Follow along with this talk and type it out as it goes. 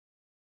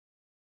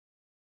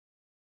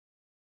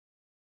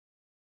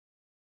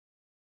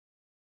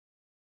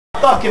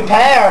fucking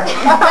pear.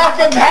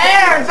 Fucking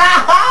pears!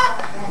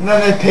 And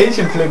then a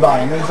pigeon flew by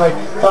and it was like,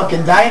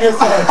 fucking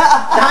dinosaurs.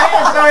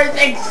 Dinosaurs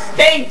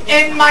extinct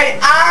in my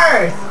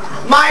arse.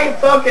 My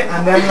fucking...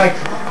 And then like,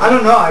 I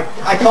don't know,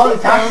 I called a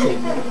taxi.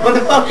 But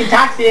the fucking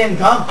taxi didn't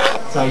come.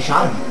 So I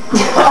shot him.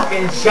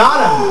 Fucking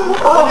shot him.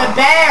 With a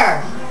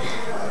bear.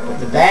 But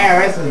the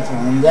bear isn't.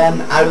 And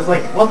then I was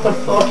like, what the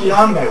fuck are you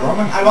on about,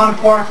 woman? I want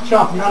a pork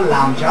chop, not a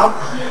lamb chop.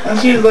 And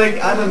she was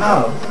like, I don't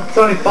know. It's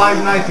only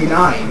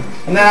 $5.99.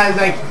 And then I was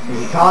like,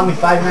 you call me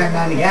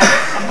 $5.99 again?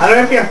 I don't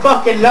know if your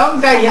fucking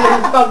lungs out, you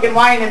little fucking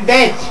whining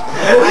bitch.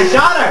 I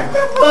shot her.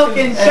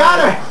 Fucking shot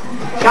her.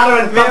 Shot her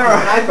with a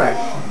fucking sniper.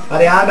 By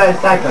the hand I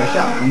sniper, I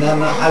shot her. And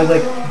then I was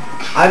like,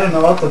 I don't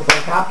know what the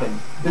fuck happened.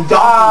 The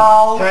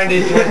dog turned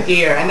into a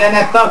deer, and then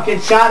I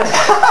fucking shot it.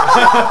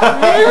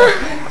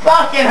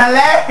 Fucking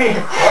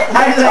hilarious.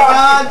 I was like,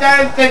 oh,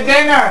 there's the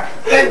dinner.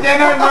 The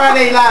dinner's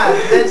ready, lads.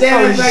 The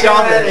dinner's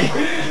ready.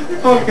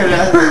 Fucking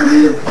hell.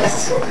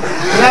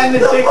 And then the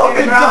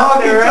chicken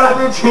dog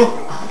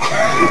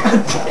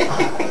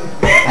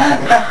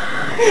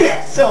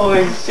so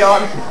he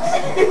shot.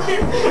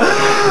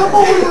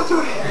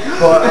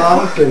 But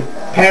honestly,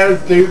 pears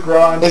do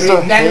grow on trees.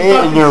 And then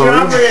fucking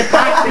strawberry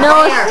attacked the No,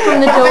 pear. it's from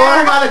the door.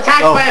 I got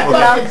attacked by a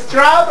fucking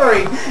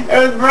strawberry. It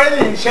was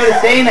brilliant. You should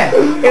have seen it.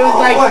 It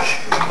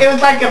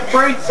was like a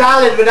fruit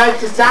salad without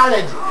the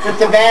salad, with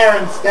the bear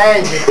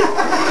instead.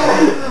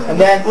 And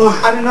then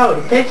I don't know.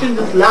 The pigeon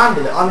just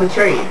landed on the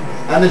tree,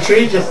 and the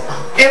tree just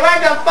it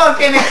went a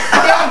fucking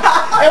extinct.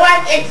 It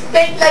went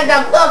extinct like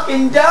a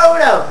fucking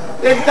dodo.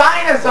 The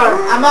dinosaur.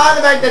 I'm all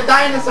about the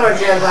dinosaurs,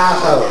 you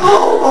asshole.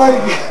 Oh my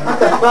god. What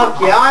the fuck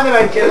you on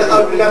about, you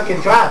ugly looking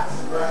twats?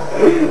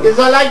 It's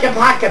like a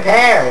pack of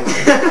pears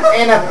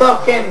in a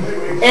fucking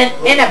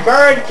in a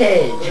bird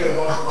cage. Do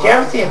you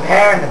ever see a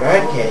pear in a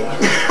bird cage?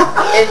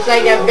 It's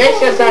like a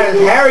vicious old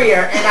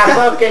terrier in a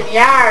fucking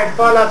yard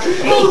full of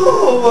sheep.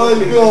 Oh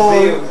my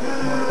god.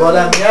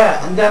 But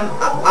yeah, and then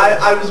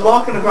I was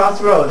walking across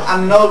the road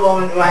and an old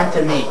woman went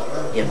to me,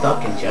 "You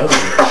fucking joking?"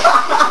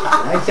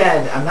 I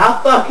said, "I'm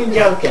not fucking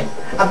joking.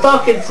 I'm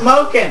fucking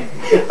smoking.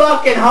 You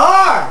fucking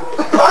whore!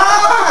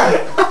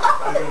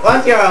 Whore!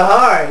 Once you're a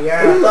whore,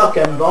 you're a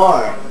fucking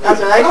bore." That's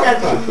what I said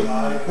to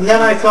her. And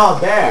then I saw a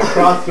bear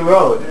across the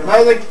road. And I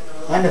was like,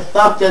 when the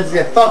fuck does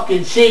the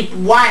fucking sheep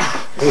wank?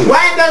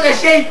 When does a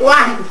sheep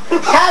wank?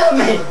 Tell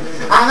me!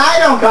 And I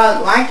don't call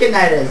it wanking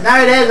nowadays.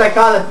 Nowadays I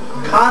call it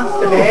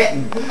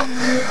constipating.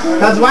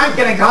 Because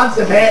wanking and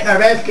constipating are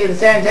basically the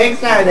same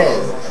things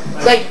nowadays.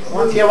 It's like,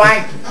 once you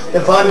wank,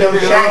 the fun don't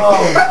shank.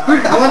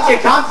 And once you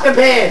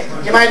constipate,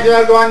 you might as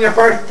well go on your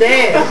first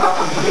day.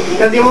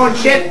 Because you won't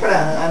shit for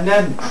that. And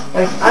then,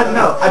 like, I don't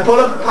know, I pull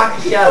up a pack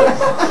of shells.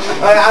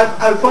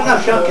 I put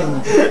up shucking.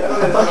 What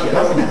the fuck you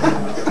looking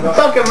at?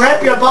 Fucking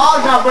rip your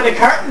balls off with a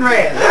curtain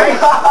rail, right?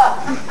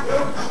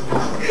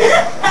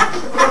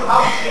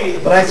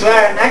 But I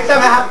swear, next time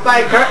I have to buy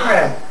a curtain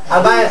rail,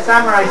 I'll buy a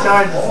samurai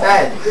sword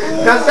instead.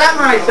 Because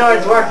samurai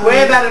swords work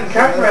way better than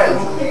curtain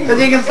rails. Because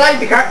you can slide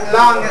the curtain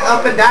long and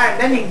up and down,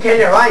 then you can kill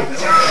your wife.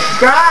 It's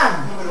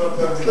grand.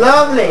 It's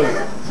lovely.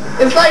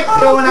 It's like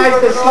going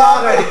out to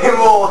slaughter.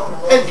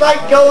 It's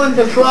like going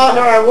to slaughter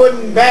a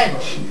wooden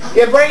bench.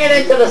 You bring it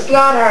into the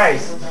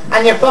slaughterhouse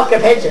and you fuck a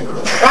pigeon.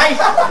 Right?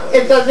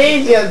 It's as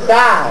easy as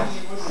that.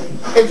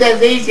 It's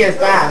as easy as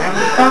that. I'm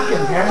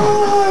fucking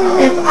terrible.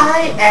 If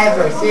I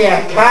ever see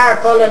a car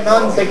full of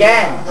nuns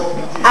again,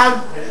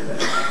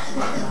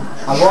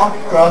 I'll walk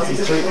across the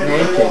street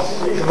naked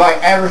if I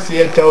ever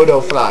see a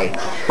dodo fly.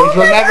 Which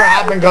will never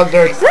happen because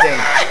they're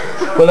extinct.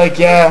 But like,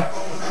 yeah,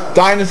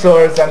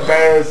 dinosaurs and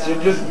bears,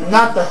 they're just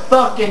not the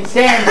fucking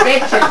same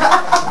bitches.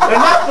 They're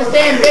not the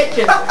same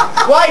bitches.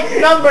 Wife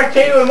number 2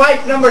 and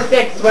wife number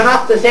 6 were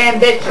not the same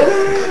bitches.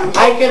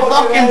 I can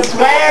fucking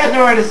swear they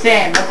were the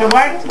same, but they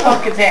weren't the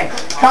fucking same.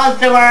 Because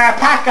they were a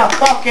pack of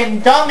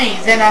fucking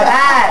dummies in a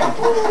bag.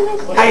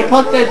 I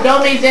put the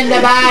dummies in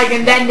the bag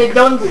and then the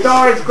Dunn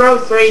Store's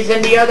groceries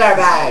in the other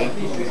bag.